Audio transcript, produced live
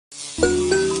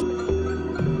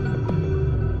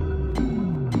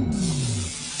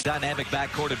Dynamic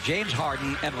backcourt of James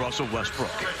Harden and Russell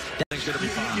Westbrook. That's going to be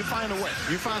fine. You find a way.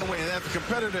 You find a way. And as a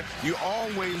competitor, you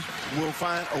always will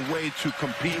find a way to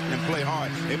compete and play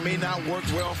hard. It may not work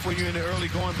well for you in the early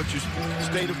going, but you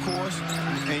stay the course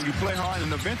and you play hard,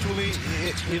 and eventually,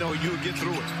 you'll get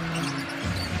through it.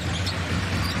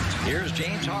 Here's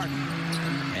James Harden.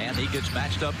 And he gets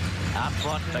matched up out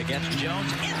front against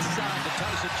Jones. Inside to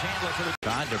Tyson. Chandler for the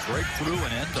trying to break through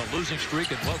and end the losing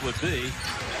streak in what would be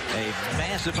a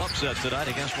massive upset tonight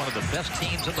against one of the best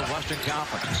teams in the Western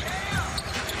Conference.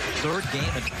 Third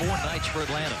game in 4 nights for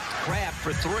Atlanta. Crab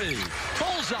for 3.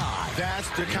 Bullseye. That's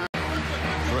the kind.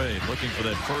 Trey looking for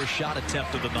that first shot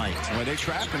attempt of the night. Well, they're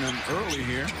trapping him early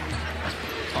here.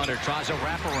 Hunter tries a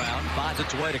wraparound, finds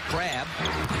its way to Crab.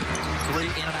 3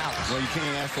 in and out. Well, you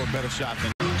can't ask for a better shot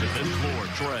than to mid-floor.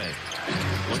 Trey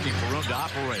looking for room to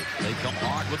operate. They come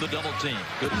hard with the double team.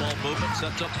 Good ball movement,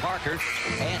 sets up Parker,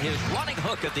 and his running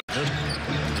hook at the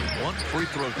one free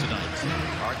throw tonight.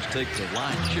 Hard to take the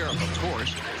line share of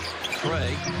course.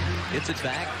 Trey hits it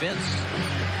back. Vince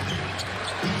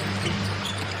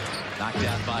knocked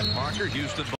out by Parker.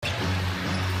 Houston.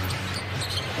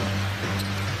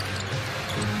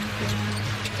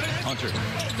 Hunter.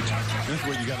 That's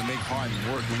where you got to make Harden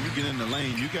work. When you get in the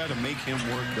lane, you got to make him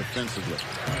work defensively.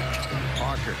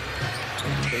 Parker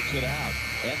takes it out.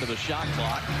 End of the shot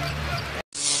clock.